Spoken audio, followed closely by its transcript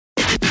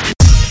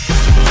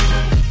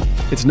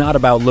It's not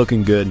about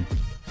looking good.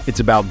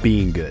 It's about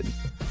being good.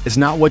 It's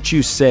not what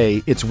you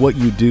say, it's what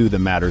you do that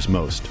matters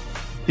most.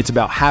 It's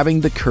about having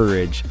the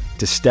courage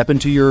to step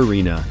into your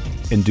arena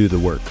and do the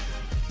work.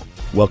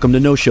 Welcome to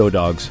No Show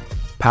Dogs,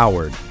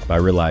 powered by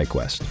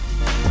ReliaQuest.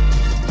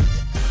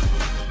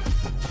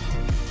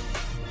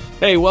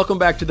 Hey, welcome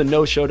back to the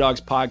No Show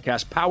Dogs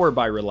podcast, powered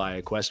by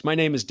ReliaQuest. My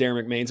name is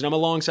Darren McMains, and I'm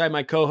alongside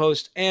my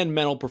co-host and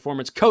mental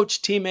performance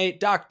coach,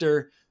 teammate,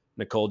 Dr.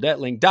 Nicole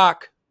Detling.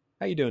 Doc,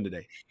 how you doing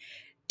today?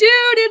 Dude,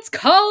 it's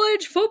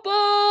college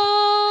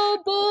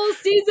football bowl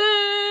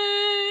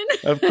season.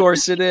 Of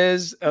course it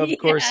is. Of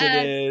course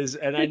it is.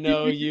 And I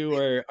know you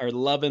are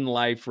loving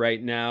life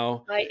right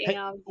now. I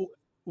am. Hey,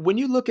 when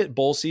you look at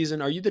bowl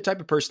season, are you the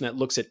type of person that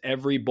looks at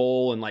every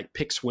bowl and like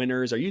picks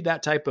winners? Are you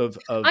that type of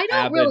I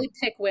don't really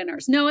pick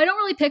winners. No, I don't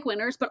really pick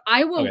winners, but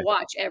I will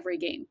watch every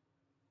game.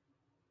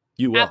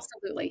 You will?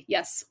 Absolutely.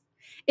 Yes.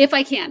 If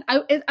I can.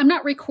 I'm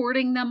not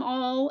recording them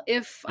all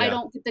if I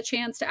don't get the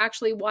chance to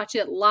actually watch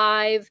it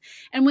live.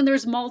 And when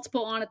there's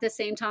multiple on at the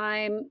same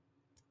time,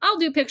 I'll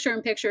do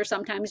picture-in-picture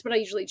sometimes, but I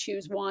usually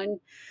choose one.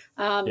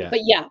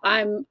 But yeah,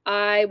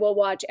 I will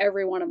watch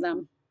every one of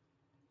them.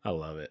 I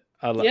love it.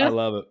 I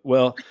love it.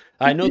 Well,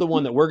 I know the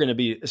one that we're going to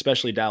be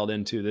especially dialed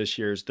into this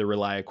year is the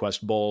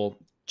ReliaQuest Bowl.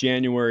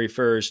 January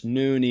 1st,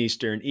 noon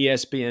Eastern,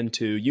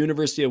 ESPN2,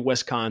 University of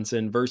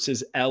Wisconsin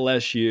versus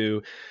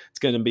LSU. It's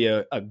going to be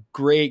a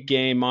great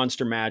game,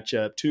 monster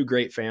matchup, two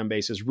great fan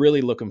bases.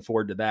 Really looking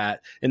forward to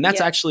that. And that's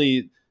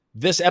actually,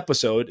 this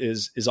episode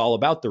is all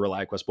about the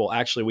ReliaQuest Bowl.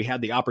 Actually, we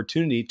had the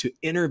opportunity to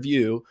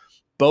interview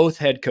both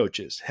head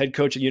coaches, head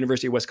coach at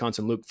University of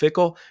Wisconsin, Luke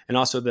Fickell, and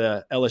also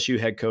the LSU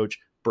head coach,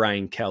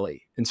 Brian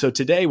Kelly. And so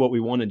today what we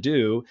want to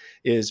do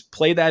is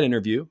play that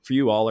interview for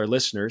you all, our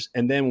listeners.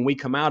 And then when we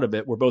come out of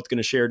it, we're both going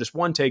to share just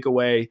one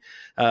takeaway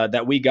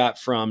that we got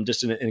from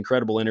just an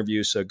incredible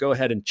interview. So go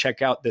ahead and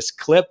check out this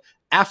clip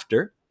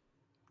after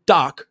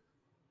Doc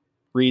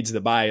reads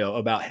the bio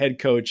about head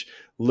coach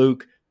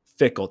Luke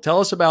Fickell. Tell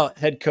us about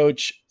head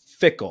coach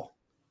Fickell.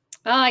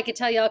 Oh, I could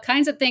tell you all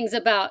kinds of things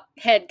about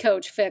head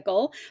coach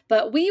Fickell,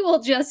 but we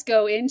will just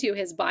go into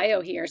his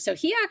bio here. So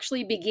he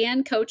actually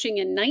began coaching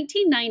in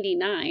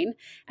 1999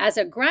 as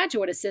a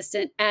graduate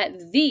assistant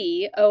at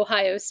the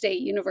Ohio State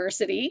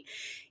University.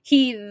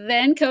 He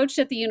then coached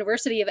at the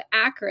University of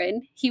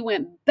Akron. He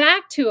went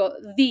back to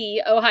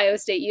the Ohio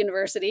State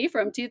University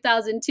from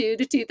 2002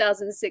 to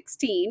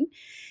 2016.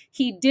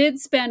 He did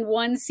spend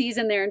one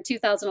season there in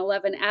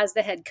 2011 as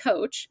the head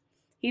coach.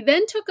 He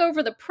then took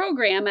over the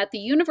program at the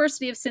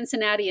University of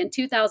Cincinnati in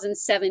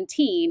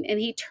 2017, and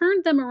he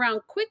turned them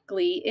around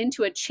quickly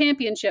into a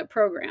championship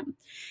program.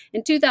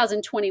 In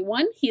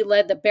 2021, he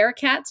led the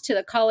Bearcats to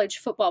the college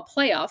football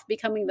playoff,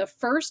 becoming the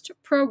first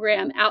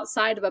program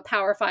outside of a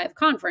Power 5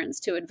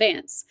 conference to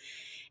advance.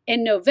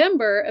 In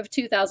November of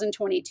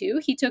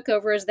 2022, he took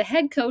over as the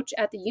head coach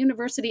at the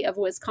University of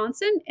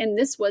Wisconsin, and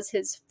this was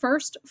his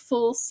first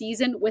full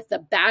season with the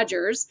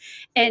Badgers.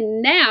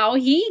 And now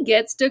he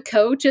gets to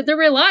coach at the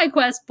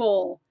ReliaQuest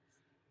Bowl.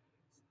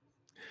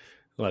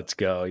 Let's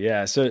go.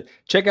 Yeah. So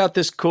check out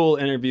this cool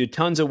interview.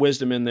 Tons of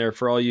wisdom in there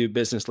for all you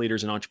business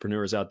leaders and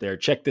entrepreneurs out there.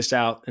 Check this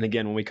out. And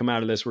again, when we come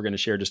out of this, we're going to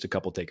share just a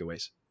couple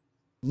takeaways.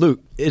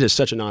 Luke, it is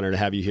such an honor to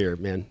have you here,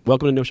 man.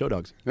 Welcome to No Show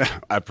Dogs.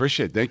 I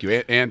appreciate it. Thank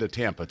you. And to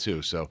Tampa,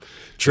 too. So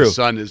true. The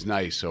sun is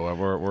nice. So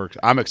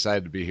I'm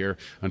excited to be here.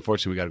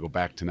 Unfortunately, we got to go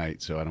back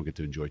tonight, so I don't get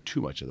to enjoy too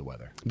much of the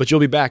weather. But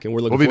you'll be back, and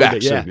we'll be back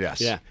to soon, yes.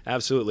 Yeah,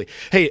 absolutely.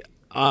 Hey,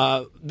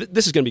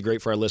 this is going to be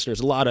great for our listeners.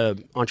 A lot of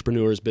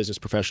entrepreneurs, business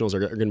professionals are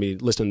going to be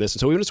listening to this.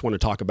 And so we just want to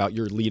talk about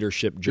your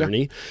leadership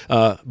journey.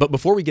 Yeah. But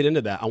before we get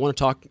into that, I want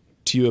to talk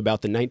to you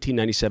about the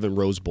 1997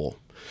 Rose Bowl.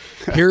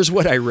 Here's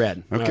what I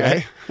read.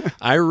 Okay. Right?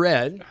 I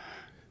read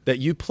that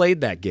you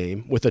played that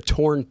game with a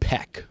torn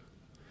pec.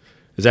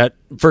 Is that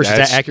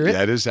accurate?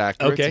 That is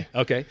accurate.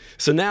 Okay.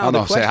 So now I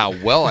don't say how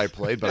well I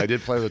played, but I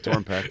did play with a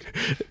torn pec.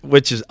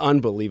 Which is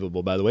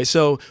unbelievable, by the way.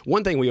 So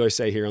one thing we always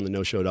say here on the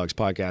No Show Dogs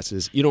podcast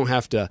is you don't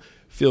have to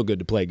feel good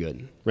to play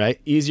good, right?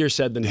 Easier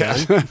said than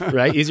done,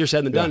 right? Easier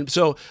said than done.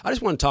 So I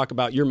just want to talk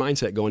about your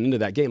mindset going into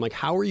that game. Like,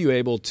 how were you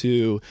able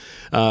to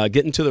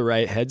get into the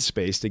right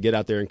headspace to get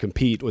out there and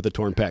compete with a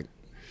torn pec?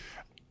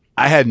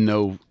 I had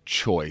no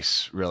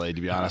choice, really,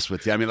 to be honest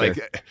with you. I mean,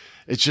 like,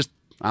 it's just,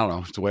 I don't know,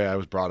 it's the way I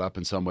was brought up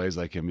in some ways.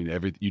 Like, I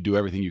mean, you do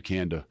everything you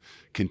can to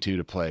continue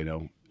to play, you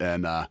know.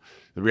 And the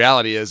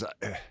reality is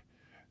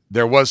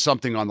there was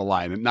something on the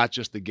line, and not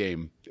just the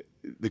game.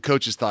 The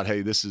coaches thought,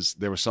 hey,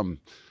 there was some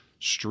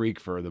streak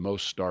for the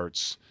most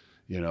starts,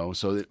 you know.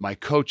 So my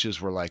coaches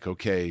were like,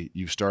 okay,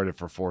 you've started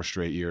for 4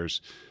 straight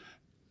years.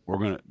 We're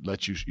going to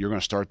let you're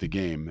going to start the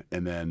game.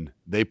 And then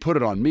they put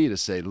it on me to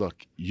say,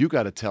 look, you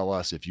got to tell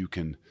us if you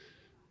can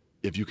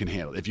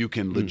handle it, if you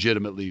can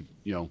legitimately,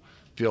 you know,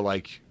 feel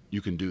like you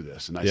can do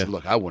this. And I said,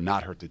 look, I will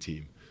not hurt the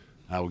team.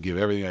 I will give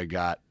everything I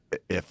got.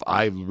 If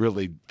I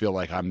really feel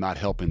like I'm not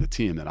helping the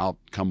team, then I'll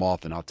come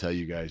off and I'll tell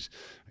you guys,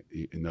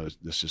 you know,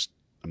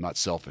 I'm not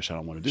selfish. I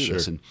don't want to do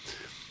this. And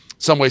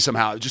some way,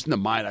 somehow, just in the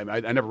mind, I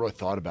never really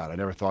thought about it. I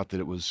never thought that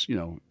it was, you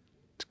know,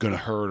 going to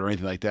hurt or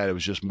anything like that. It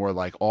was just more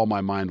like all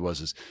my mind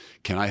was is,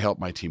 can I help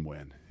my team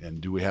win?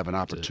 And do we have an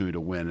opportunity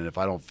to win? And if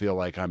I don't feel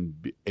like I'm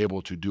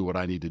able to do what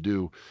I need to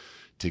do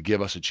to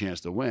give us a chance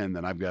to win,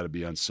 then I've got to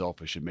be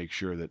unselfish and make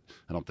sure that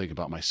I don't think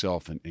about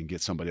myself and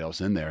get somebody else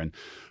in there. And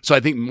so I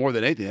think more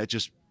than anything, that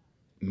just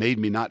made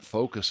me not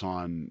focus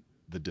on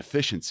the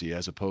deficiency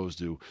as opposed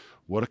to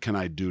what can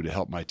I do to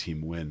help my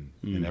team win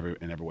in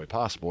every way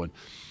possible. And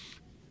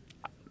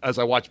as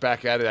I watch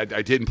back at it,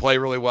 I didn't play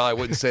really well. I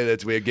wouldn't say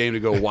that we had a game to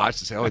go watch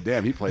and say, oh,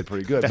 damn, he played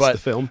pretty good. That's the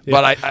film. Yeah.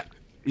 But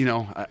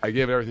I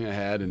gave everything I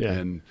had,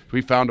 and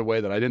we found a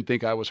way that I didn't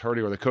think I was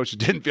hurting, or the coaches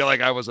didn't feel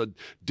like I was a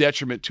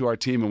detriment to our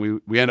team,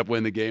 and we end up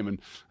winning the game. And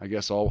I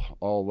guess all's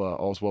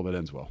well that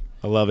ends well.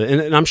 I love it,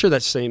 and I'm sure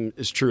that same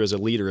is true as a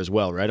leader as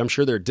well, right? I'm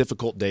sure there are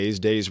difficult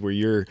days where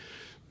you're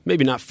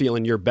maybe not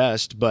feeling your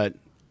best, but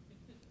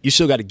you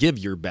still got to give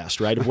your best,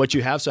 right, of what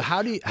you have. So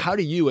how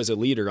do you as a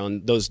leader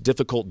on those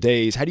difficult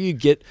days, how do you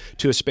get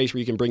to a space where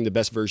you can bring the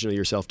best version of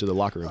yourself to the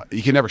locker room?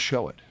 You can never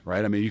show it,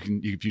 right? I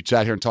mean, if you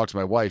sat here and talked to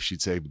my wife,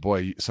 she'd say,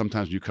 boy,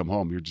 sometimes when you come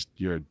home,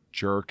 you're a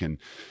jerk, and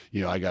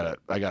I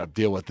gotta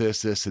deal with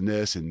this and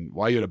this, and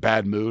why are you in a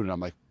bad mood? And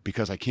I'm like,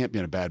 because I can't be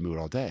in a bad mood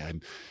all day.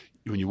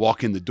 When you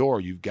walk in the door,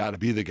 you've got to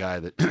be the guy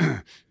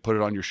that put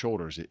it on your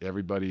shoulders.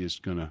 Everybody is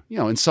going to,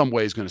 in some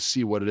ways going to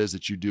see what it is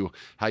that you do,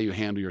 how you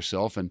handle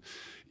yourself. And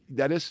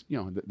that is,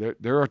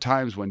 there are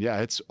times when,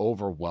 it's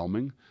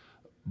overwhelming.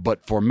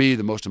 But for me,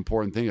 the most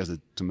important thing is that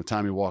from the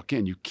time you walk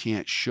in, you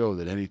can't show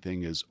that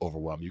anything is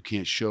overwhelming. You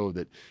can't show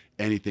that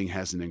anything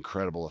has an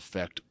incredible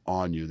effect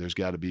on you. There's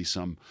got to be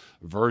some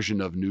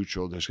version of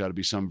neutral. There's got to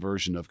be some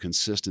version of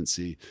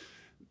consistency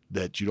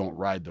that you don't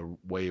ride the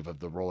wave of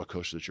the roller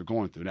coaster that you're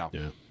going through. Now,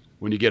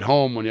 when you get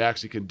home, when you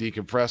actually can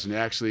decompress and you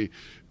actually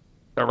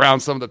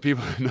around some of the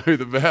people who know you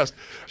the best,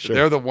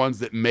 they're the ones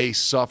that may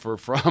suffer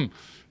from,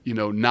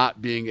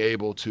 not being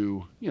able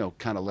to,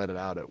 kind of let it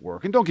out at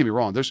work. And don't get me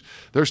wrong,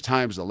 there's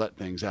times to let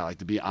things out, like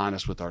to be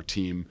honest with our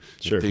team,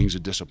 things are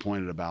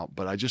disappointed about.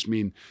 But I just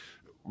mean,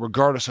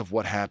 regardless of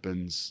what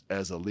happens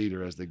as a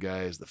leader, as the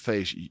guy, as the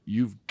face,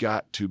 you've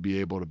got to be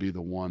able to be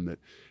the one that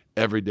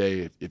every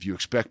day, if you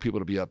expect people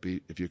to be upbeat,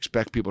 if you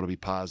expect people to be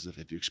positive,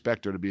 if you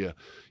expect there to be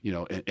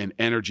an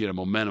energy and a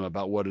momentum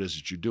about what it is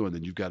that you're doing,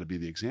 then you've got to be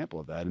the example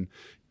of that. And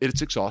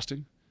it's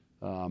exhausting.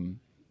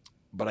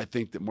 But I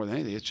think that more than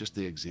anything, it's just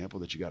the example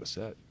that you got to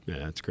set. Yeah,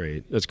 that's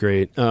great. That's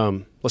great.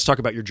 Let's talk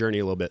about your journey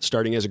a little bit.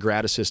 Starting as a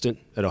grad assistant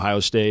at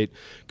Ohio State,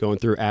 going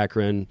through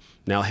Akron,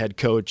 now head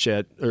coach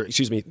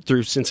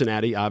through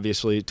Cincinnati,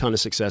 obviously, a ton of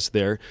success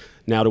there,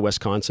 now to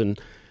Wisconsin.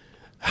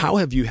 How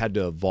have you had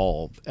to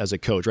evolve as a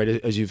coach, right?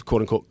 As you've,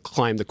 quote unquote,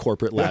 climbed the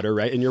corporate ladder,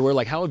 right? And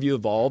you're how have you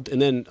evolved? And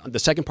then the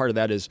second part of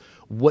that is,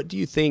 what do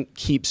you think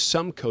keeps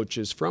some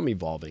coaches from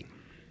evolving?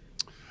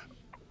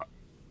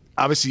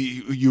 Obviously,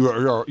 you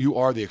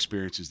are the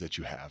experiences that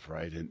you have,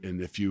 right?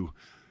 And if you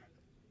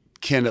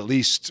can at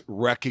least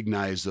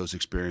recognize those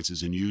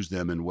experiences and use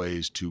them in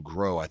ways to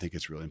grow, I think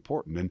it's really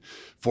important. And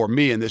for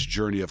me in this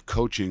journey of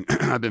coaching,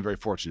 I've been very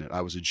fortunate. I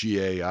was a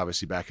GA,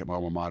 obviously, back at my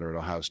alma mater at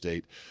Ohio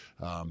State.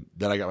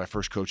 Then I got my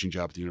first coaching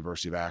job at the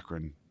University of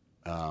Akron.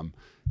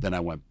 Then I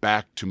went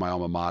back to my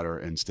alma mater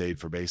and stayed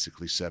for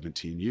basically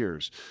 17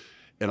 years.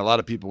 And a lot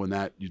of people in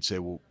that, you'd say,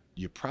 well,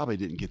 you probably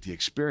didn't get the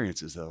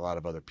experiences that a lot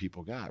of other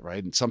people got,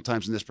 right? And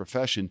sometimes in this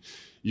profession,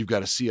 you've got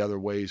to see other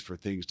ways for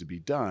things to be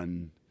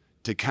done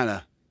to kind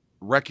of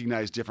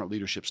recognize different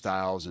leadership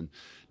styles and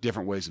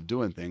different ways of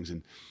doing things.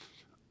 And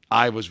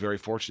I was very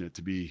fortunate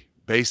to be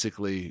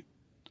basically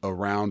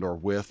around or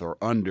with or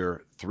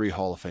under 3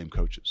 Hall of Fame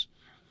coaches.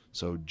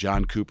 So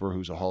John Cooper,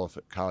 who's a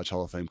college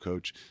Hall of Fame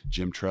coach,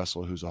 Jim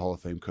Tressel, who's a Hall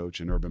of Fame coach,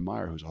 and Urban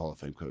Meyer, who's a Hall of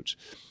Fame coach.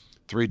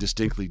 3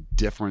 distinctly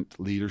different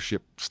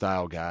leadership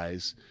style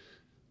guys,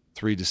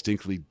 3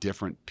 distinctly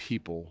different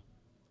people,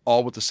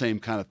 all with the same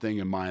kind of thing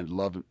in mind: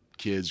 loving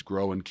kids,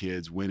 growing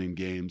kids, winning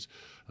games.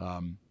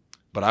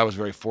 But I was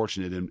very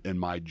fortunate in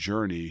my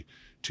journey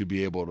to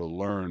be able to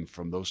learn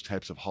from those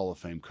types of Hall of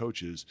Fame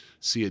coaches,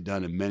 see it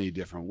done in many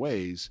different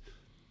ways.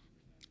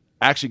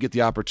 Actually get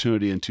the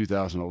opportunity in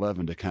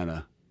 2011 to kind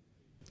of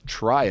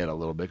try it a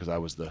little bit because I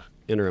was the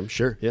interim.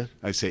 Sure, yeah.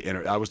 I say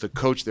interim. I was the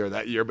coach there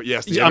that year, but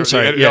yes, I'm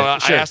sorry. Yeah,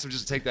 I asked him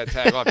just to take that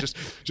tag off,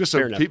 just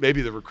so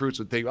maybe the recruits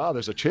would think, oh,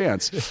 there's a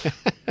chance.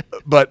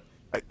 But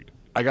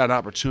I got an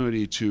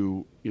opportunity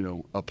to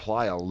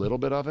apply a little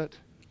bit of it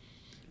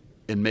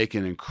and make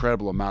an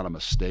incredible amount of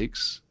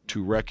mistakes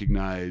to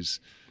recognize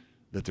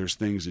that there's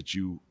things that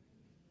you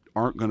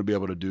aren't going to be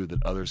able to do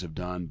that others have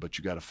done, but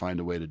you got to find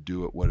a way to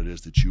do it, what it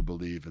is that you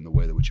believe in the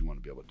way that which you want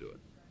to be able to do it.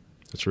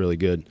 That's really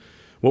good.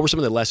 What were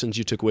some of the lessons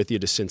you took with you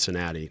to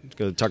Cincinnati?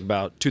 Going to talk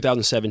about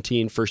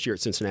 2017, first year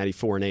at Cincinnati,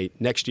 4-8.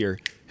 Next year,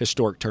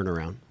 historic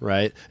turnaround,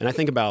 right? And I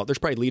think about, there's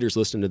probably leaders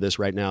listening to this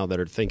right now that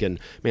are thinking,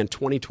 man,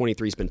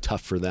 2023 has been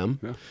tough for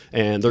them,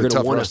 and they're going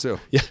to want to,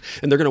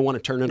 and they're going to want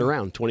to turn it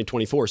around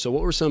 2024. So,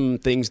 what were some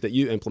things that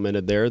you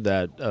implemented there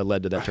that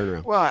led to that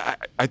turnaround? Well,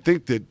 I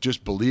think that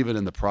just believing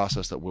in the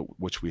process that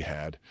which we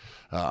had,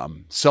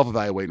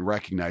 self-evaluating,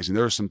 recognizing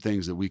there are some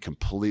things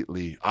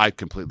that I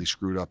completely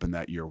screwed up in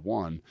that year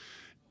one.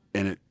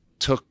 And it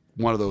took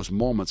one of those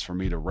moments for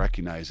me to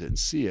recognize it and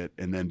see it,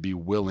 and then be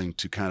willing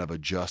to kind of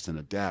adjust and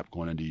adapt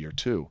going into year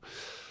 2.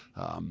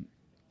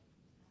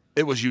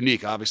 It was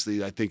unique.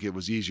 Obviously, I think it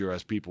was easier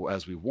as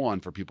we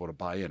won for people to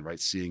buy in, right?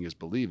 Seeing is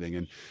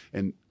believing.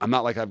 And I'm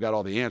not like I've got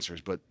all the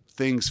answers, but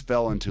things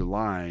fell into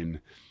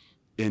line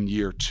in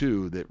year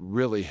 2 that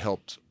really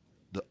helped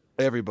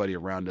everybody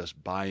around us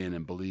buy in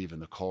and believe in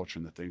the culture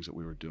and the things that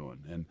we were doing.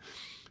 And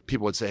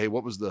people would say, hey,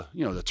 what was the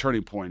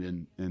turning point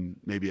in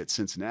maybe at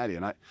Cincinnati?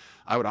 And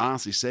I would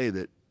honestly say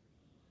that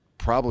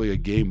probably a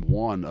game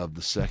 1 of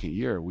the second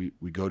year, we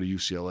go to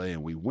UCLA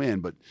and we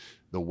win, but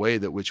the way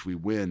that which we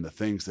win, the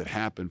things that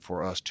happen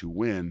for us to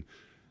win,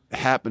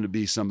 happen to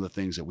be some of the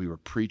things that we were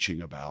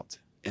preaching about,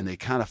 and they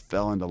kind of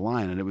fell into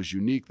line. And it was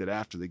unique that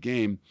after the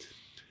game,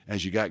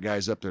 as you got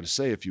guys up there to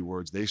say a few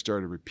words, they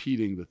started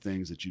repeating the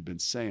things that you'd been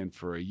saying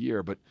for a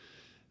year, but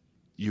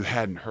you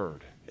hadn't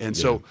heard. And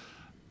so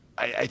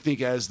I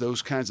think as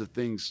those kinds of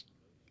things,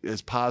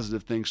 as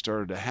positive things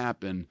started to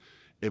happen,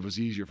 it was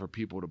easier for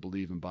people to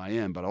believe and buy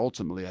in. But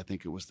ultimately, I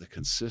think it was the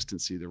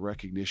consistency, the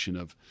recognition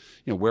of,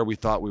 where we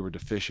thought we were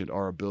deficient,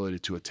 our ability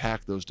to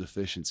attack those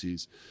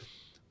deficiencies,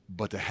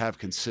 but to have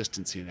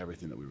consistency in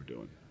everything that we were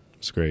doing.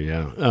 That's great,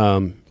 yeah.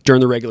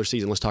 During the regular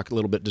season, let's talk a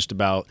little bit just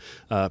about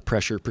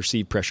pressure,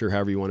 perceived pressure,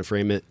 however you want to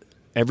frame it.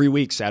 Every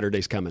week,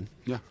 Saturday's coming,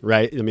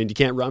 right? I mean, you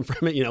can't run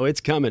from it.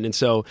 It's coming. And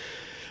so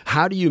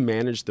how do you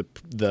manage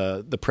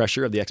the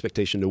pressure of the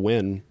expectation to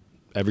win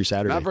every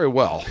Saturday? Not very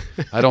well.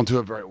 I don't do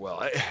it very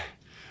well.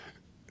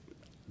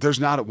 There's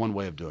not one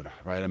way of doing it,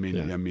 right?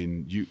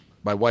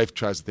 My wife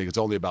tries to think it's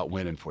only about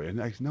winning for you.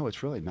 And no,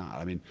 it's really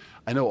not.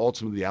 I know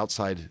ultimately the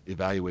outside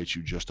evaluates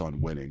you just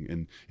on winning,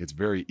 and it's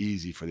very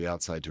easy for the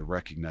outside to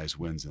recognize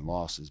wins and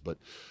losses. But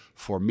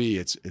for me,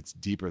 it's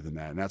deeper than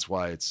that. And that's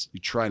why you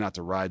try not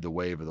to ride the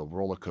wave of the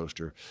roller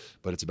coaster,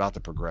 but it's about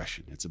the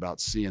progression. It's about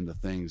seeing the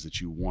things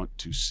that you want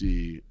to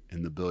see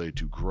and the ability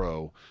to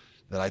grow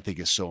that I think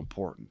is so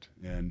important.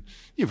 And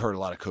you've heard a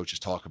lot of coaches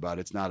talk about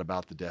it. It's not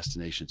about the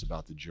destination, it's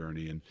about the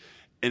journey. And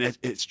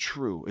it's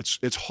true.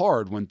 It's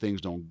hard when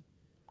things don't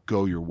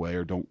go your way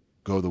or don't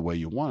go the way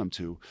you want them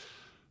to,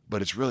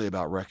 but it's really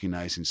about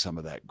recognizing some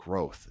of that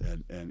growth.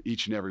 And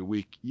each and every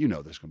week, there's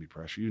going to be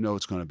pressure.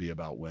 It's going to be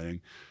about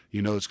winning.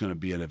 It's going to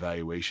be an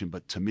evaluation.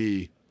 But to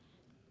me,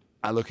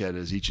 I look at it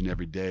as each and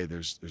every day,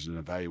 there's an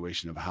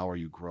evaluation of how are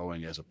you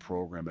growing as a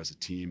program, as a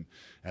team,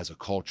 as a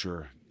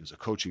culture, as a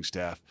coaching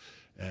staff.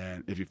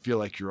 And if you feel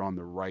like you're on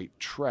the right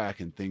track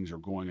and things are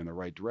going in the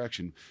right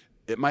direction,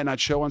 it might not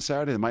show on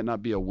Saturday. It might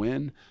not be a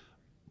win,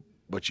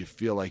 but you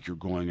feel like you're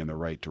going in the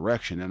right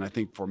direction. And I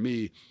think for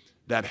me,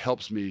 that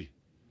helps me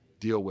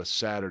deal with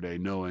Saturday,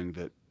 knowing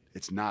that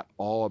it's not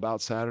all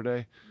about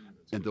Saturday,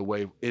 and the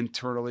way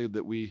internally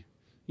that we,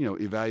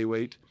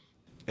 evaluate,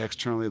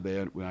 externally,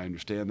 I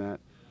understand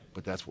that,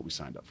 but that's what we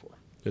signed up for.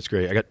 That's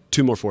great. I got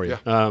 2 more for you.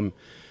 Yeah.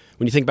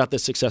 When you think about the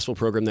successful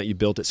program that you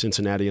built at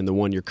Cincinnati and the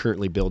one you're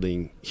currently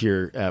building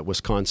here at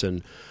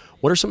Wisconsin,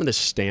 what are some of the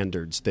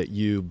standards that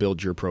you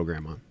build your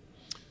program on?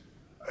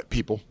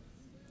 People.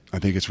 I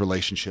think it's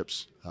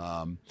relationships.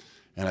 And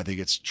I think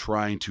it's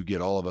trying to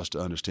get all of us to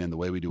understand the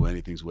way we do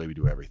anything is the way we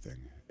do everything.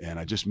 And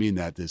I just mean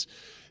that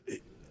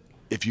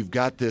if you've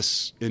got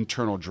this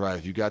internal drive,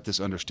 if you've got this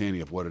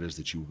understanding of what it is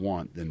that you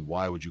want, then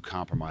why would you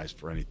compromise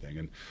for anything?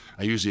 And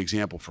I use the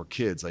example for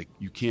kids, like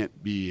you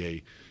can't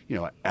be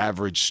an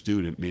average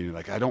student, meaning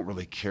like I don't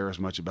really care as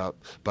much about,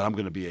 but I'm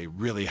going to be a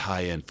really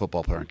high-end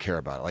football player and care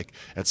about it. Like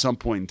at some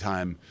point in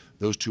time,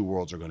 those two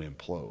worlds are going to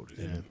implode.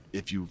 Yeah. And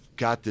if you've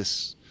got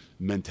this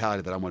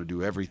mentality that I want to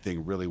do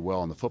everything really well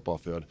on the football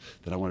field,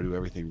 then I want to do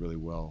everything really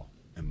well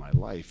in my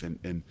life.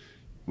 And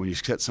when you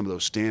set some of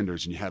those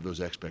standards and you have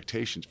those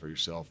expectations for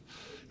yourself,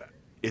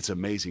 it's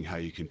amazing how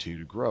you continue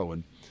to grow.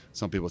 And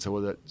some people say,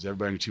 well, does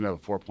everybody on your team have a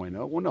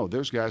 4.0? Well, no,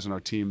 there's guys on our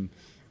team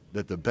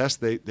that the best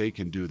they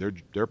can do,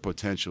 their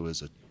potential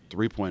is a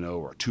 3.0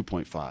 or a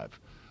 2.5.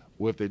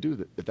 Well, if they do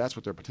that, if that's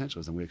what their potential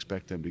is, then we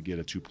expect them to get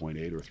a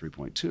 2.8 or a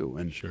 3.2.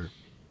 And sure,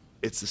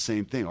 it's the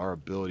same thing. Our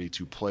ability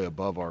to play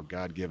above our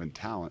God-given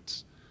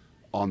talents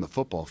on the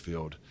football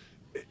field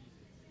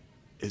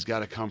has got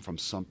to come from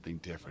something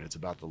different. It's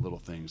about the little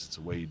things. It's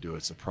the way you do it.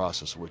 It's the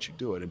process of what you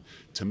do it. And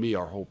to me,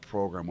 our whole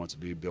program wants to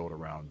be built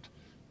around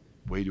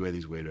way you do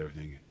anything, way you do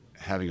everything,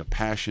 having a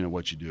passion in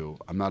what you do.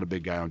 I'm not a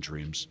big guy on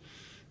dreams.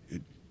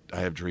 I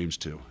have dreams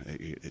too.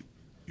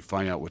 You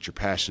find out what you're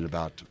passionate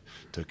about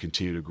to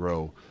continue to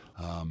grow.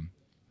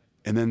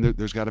 And then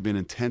there's got to be an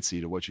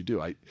intensity to what you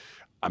do.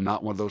 I'm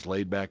not one of those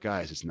laid back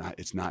guys.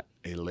 It's not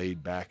a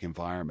laid back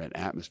environment,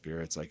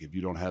 atmosphere. It's like if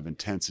you don't have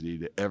intensity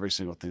to every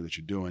single thing that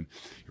you're doing,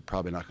 you're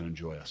probably not going to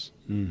enjoy us.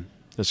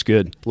 That's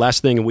good.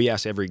 Last thing, and we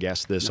ask every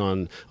guest this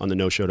on the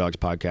No Show Dogs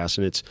podcast,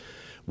 and it's,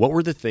 what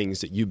were the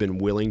things that you've been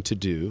willing to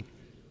do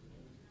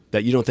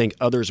that you don't think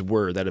others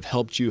were, that have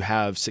helped you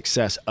have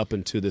success up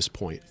until this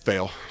point?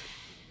 Fail.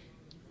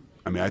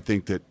 I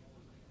think that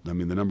the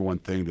number one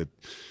thing that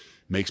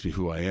makes me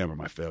who I am are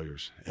my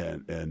failures.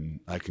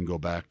 And I can go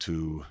back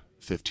to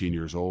 15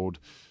 years old,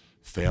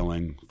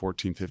 failing,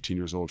 14, 15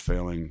 years old,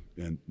 failing,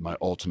 and my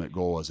ultimate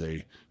goal as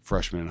a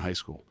freshman in high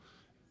school.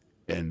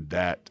 And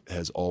that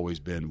has always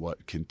been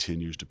what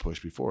continues to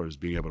push me forward, is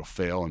being able to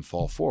fail and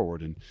fall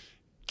forward and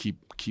keep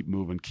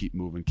moving.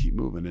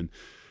 And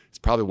it's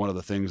probably one of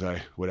the things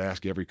I would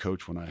ask every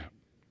coach when I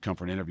come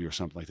for an interview or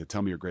something like that.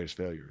 Tell me your greatest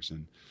failures.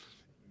 And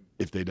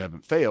if they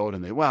haven't failed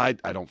and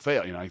I don't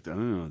fail,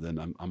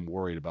 then I'm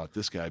worried about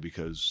this guy,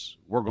 because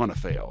we're going to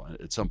fail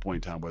at some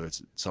point in time, whether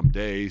it's some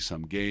day,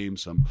 some game,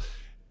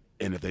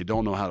 and if they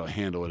don't know how to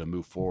handle it and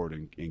move forward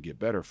and get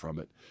better from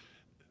it,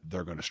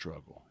 they're going to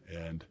struggle.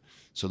 And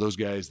so those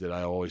guys that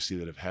I always see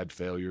that have had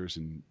failures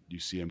and you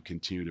see them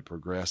continue to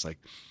progress, like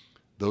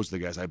those are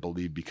the guys I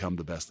believe become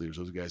the best leaders.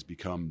 Those guys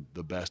become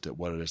the best at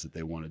what it is that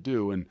they want to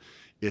do. And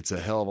it's a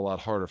hell of a lot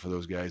harder for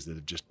those guys that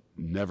have just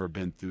never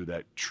been through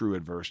that true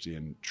adversity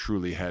and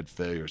truly had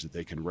failures that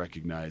they can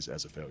recognize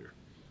as a failure.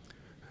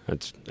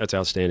 That's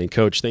outstanding.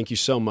 Coach, thank you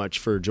so much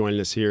for joining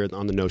us here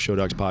on the No Show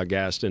Dogs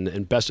podcast,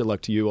 and best of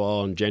luck to you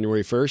all on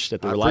January 1st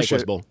at the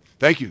ReliaQuest Bowl.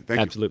 Thank you.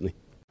 Absolutely.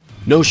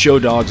 No Show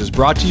Dogs is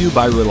brought to you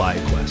by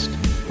ReliaQuest.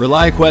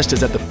 ReliaQuest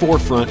is at the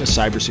forefront of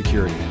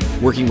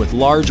cybersecurity, working with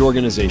large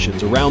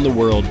organizations around the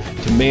world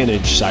to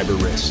manage cyber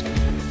risk.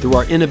 Through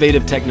our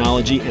innovative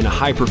technology and a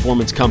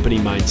high-performance company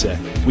mindset,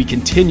 we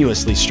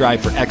continuously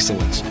strive for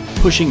excellence,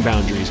 pushing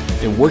boundaries,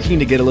 and working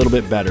to get a little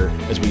bit better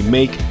as we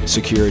make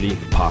security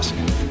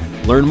possible.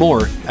 Learn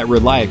more at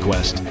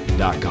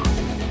ReliaQuest.com.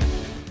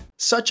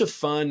 Such a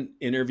fun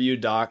interview,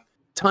 Doc.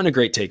 Ton of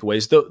great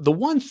takeaways. The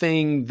one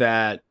thing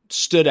that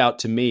stood out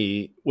to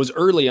me was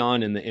early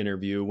on in the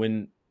interview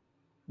when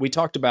we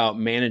talked about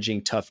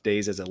managing tough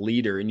days as a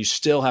leader, and you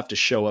still have to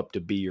show up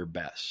to be your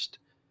best.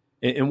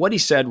 And what he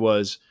said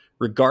was,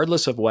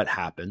 regardless of what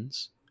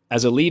happens,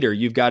 as a leader,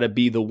 you've got to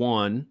be the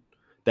one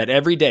that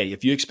every day,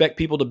 if you expect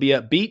people to be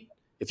upbeat,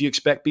 if you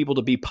expect people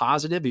to be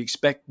positive, you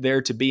expect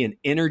there to be an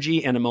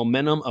energy and a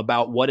momentum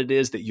about what it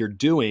is that you're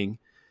doing,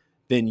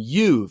 then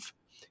you've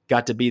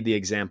got to be the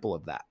example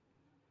of that.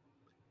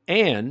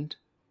 And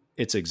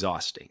it's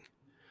exhausting.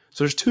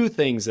 So there's two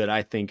things that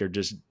I think are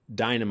just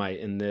dynamite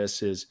in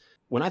this is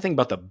when I think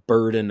about the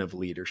burden of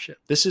leadership,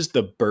 this is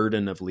the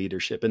burden of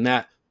leadership, and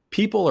that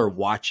people are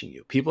watching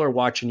you. People are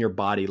watching your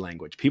body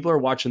language. People are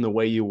watching the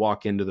way you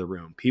walk into the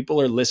room.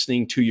 People are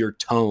listening to your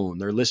tone.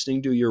 They're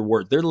listening to your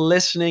words. They're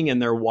listening and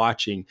they're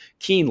watching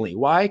keenly.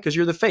 Why? Because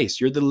you're the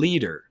face. You're the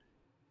leader.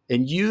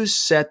 And you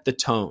set the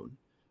tone.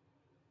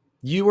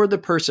 You are the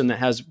person that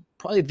has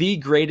probably the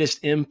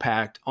greatest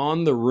impact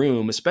on the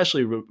room,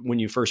 especially when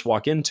you first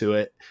walk into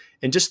it.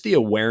 And just the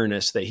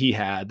awareness that he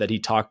had, that he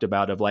talked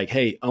about of like,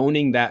 hey,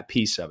 owning that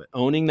piece of it,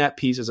 owning that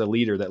piece as a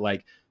leader that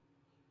like,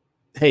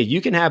 hey,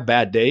 you can have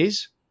bad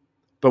days,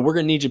 but we're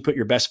going to need you to put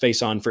your best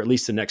face on for at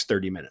least the next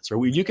 30 minutes.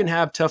 Or you can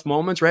have tough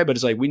moments, right? But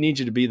it's like, we need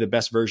you to be the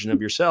best version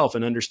of yourself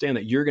and understand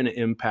that you're going to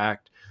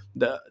impact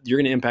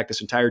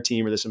this entire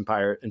team or this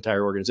entire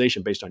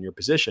organization based on your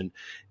position.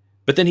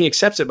 But then he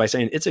accepts it by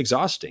saying it's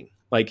exhausting.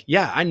 Like,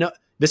 yeah, I know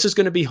this is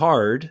going to be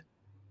hard.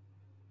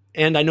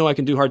 And I know I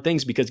can do hard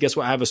things because guess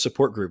what? I have a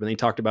support group. And he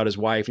talked about his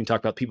wife and he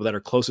talked about people that are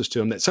closest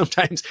to him that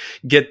sometimes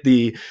get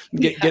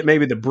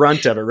maybe the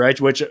brunt of it, right?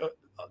 Which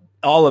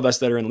all of us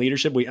that are in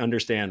leadership, we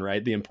understand,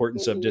 right? The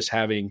importance of just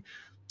having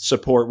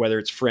support, whether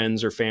it's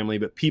friends or family,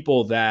 but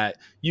people that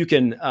you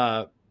can,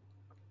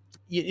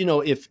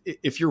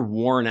 if you're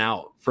worn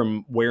out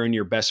from wearing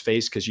your best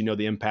face because you know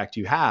the impact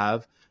you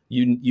have,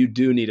 you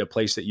do need a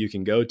place that you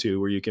can go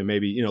to where you can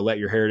maybe, let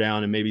your hair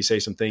down and maybe say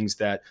some things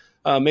that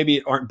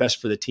maybe aren't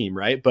best for the team,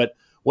 right? But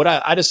what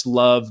I just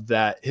love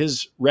that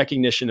his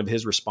recognition of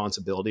his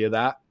responsibility of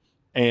that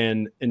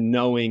and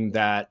knowing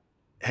that,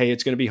 hey,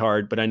 it's going to be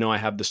hard, but I know I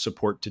have the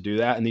support to do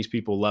that. And these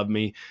people love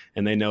me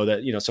and they know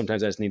that,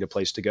 sometimes I just need a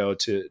place to go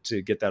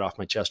to get that off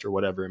my chest or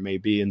whatever it may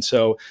be. And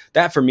so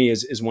that for me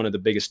is one of the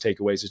biggest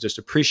takeaways, is just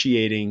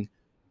appreciating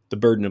the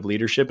burden of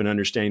leadership and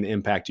understanding the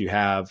impact you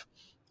have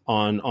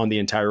on the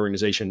entire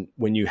organization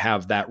when you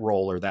have that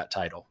role or that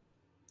title.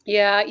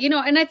 Yeah,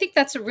 and I think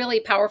that's a really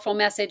powerful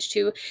message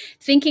too,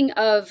 thinking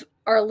of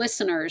our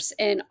listeners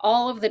and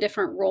all of the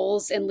different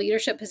roles and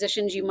leadership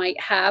positions you might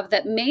have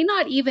that may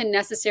not even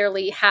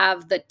necessarily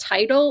have the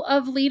title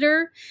of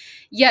leader,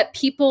 yet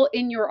people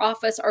in your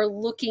office are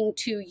looking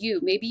to you.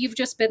 Maybe you've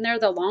just been there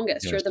the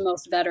longest, yes. You're the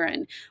most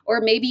veteran, or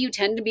maybe you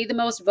tend to be the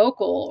most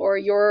vocal, or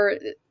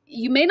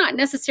you may not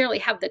necessarily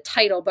have the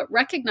title, but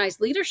recognize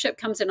leadership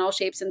comes in all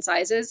shapes and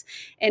sizes,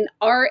 and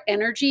our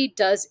energy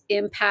does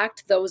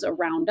impact those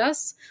around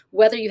us,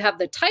 whether you have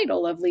the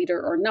title of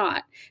leader or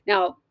not.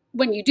 Now,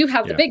 when you do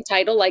have the big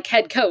title like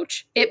head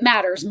coach, it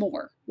matters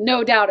more.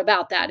 No doubt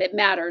about that. It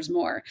matters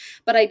more.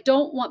 But I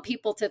don't want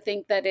people to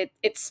think that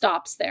it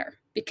stops there,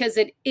 because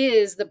it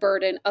is the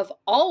burden of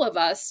all of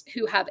us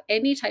who have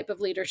any type of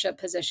leadership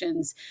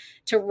positions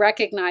to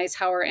recognize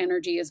how our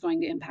energy is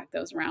going to impact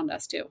those around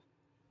us too.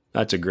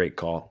 That's a great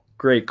call.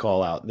 Great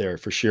call out there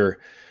for sure.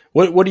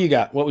 What do you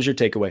got? What was your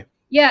takeaway?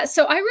 Yeah,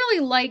 so I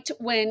really liked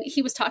when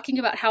he was talking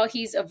about how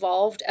he's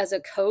evolved as a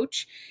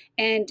coach.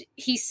 And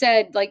he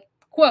said, like,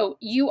 quote,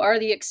 "You are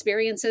the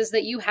experiences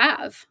that you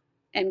have."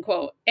 end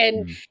quote.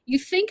 And you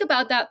think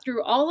about that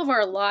through all of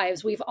our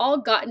lives, we've all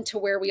gotten to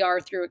where we are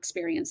through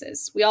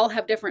experiences. We all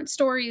have different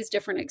stories,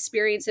 different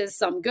experiences,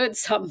 some good,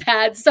 some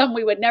bad, some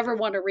we would never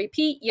want to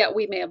repeat, yet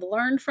we may have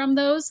learned from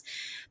those.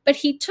 But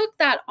he took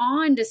that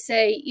on to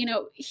say,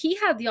 he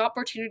had the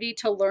opportunity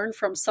to learn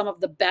from some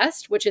of the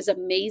best, which is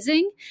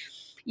amazing,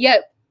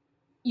 yet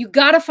you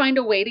got to find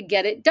a way to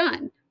get it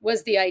done,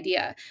 was the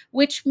idea,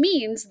 which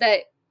means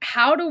that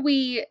how do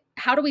we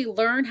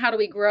learn? How do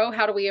we grow?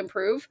 How do we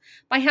improve?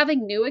 By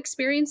having new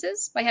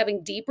experiences, by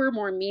having deeper,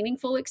 more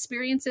meaningful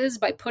experiences,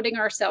 by putting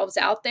ourselves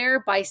out there,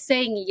 by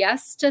saying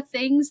yes to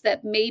things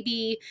that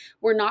maybe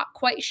we're not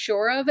quite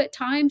sure of at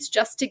times,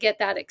 just to get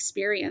that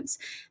experience.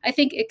 I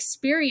think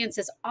experience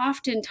is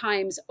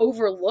oftentimes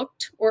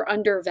overlooked or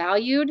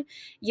undervalued,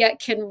 yet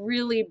can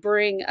really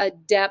bring a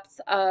depth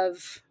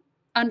of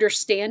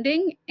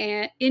understanding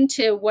and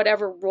into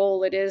whatever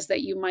role it is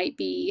that you might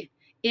be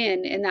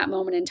in that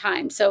moment in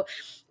time. So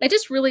I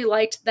just really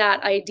liked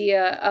that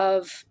idea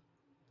of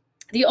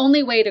the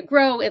only way to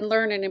grow and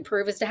learn and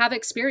improve is to have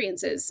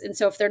experiences. And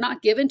so if they're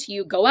not given to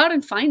you, go out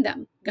and find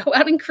them, go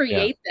out and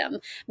create them,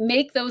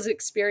 make those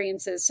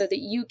experiences so that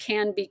you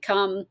can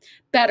become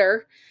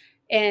better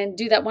and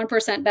do that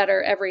 1%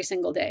 better every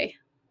single day.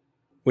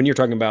 When you're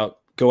talking about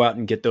go out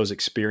and get those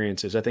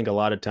experiences, I think a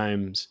lot of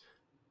times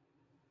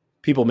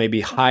people maybe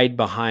hide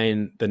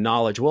behind the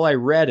knowledge. Well, I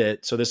read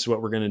it, so this is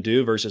what we're going to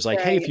do, versus like,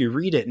 hey, if you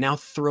read it, now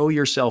throw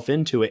yourself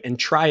into it and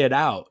try it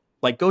out.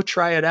 Like, go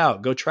try it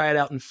out. Go try it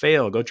out and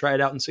fail. Go try it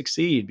out and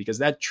succeed, because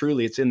that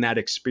truly, it's in that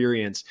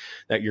experience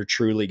that you're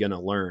truly going to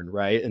learn,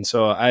 right? And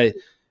so I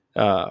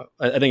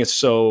think it's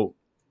so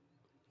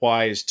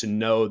wise to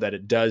know that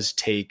it does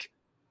take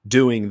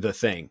doing the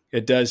thing.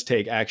 It does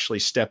take actually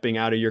stepping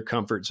out of your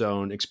comfort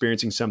zone,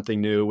 experiencing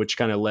something new, which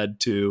kind of led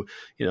to,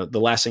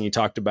 the last thing he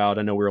talked about.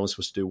 I know we're only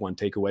supposed to do one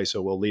takeaway,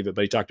 so we'll leave it,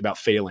 but he talked about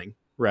failing,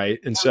 right?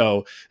 And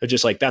so it's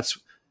just like, that's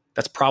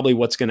probably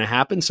what's going to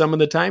happen some of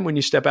the time when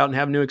you step out and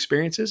have new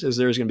experiences, is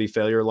there's going to be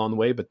failure along the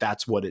way, but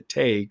that's what it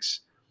takes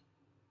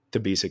to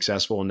be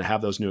successful and to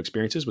have those new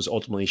experiences, was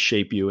ultimately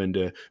shape you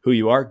into who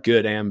you are,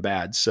 good and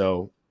bad.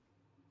 So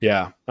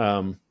yeah.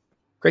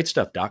 Great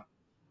stuff, Doc.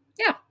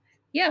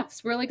 Yeah,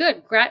 it's really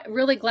good.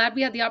 Really glad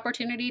we had the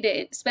opportunity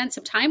to spend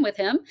some time with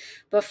him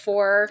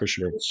before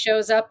he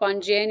shows up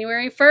on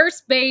January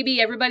 1st,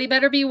 baby. Everybody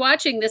better be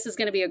watching. This is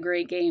going to be a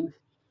great game.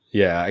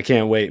 Yeah, I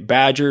can't wait.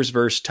 Badgers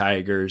versus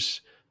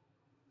Tigers,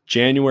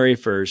 January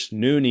 1st,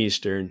 noon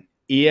Eastern,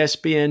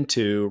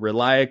 ESPN2,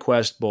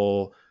 ReliaQuest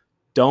Bowl.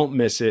 Don't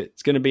miss it.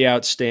 It's going to be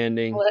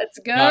outstanding. Let's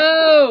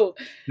go.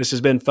 This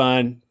has been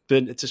fun.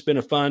 It's just been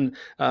a fun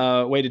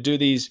way to do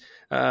these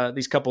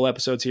couple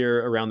episodes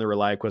here around the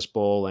ReliaQuest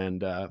Bowl.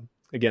 And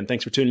again,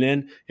 thanks for tuning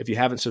in. If you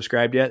haven't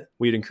subscribed yet,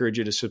 we'd encourage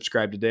you to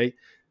subscribe today,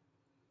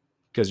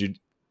 because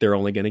they're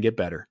only going to get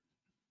better,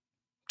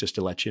 just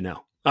to let you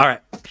know. All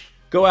right,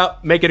 go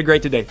out, make it a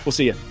great day. We'll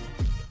see you.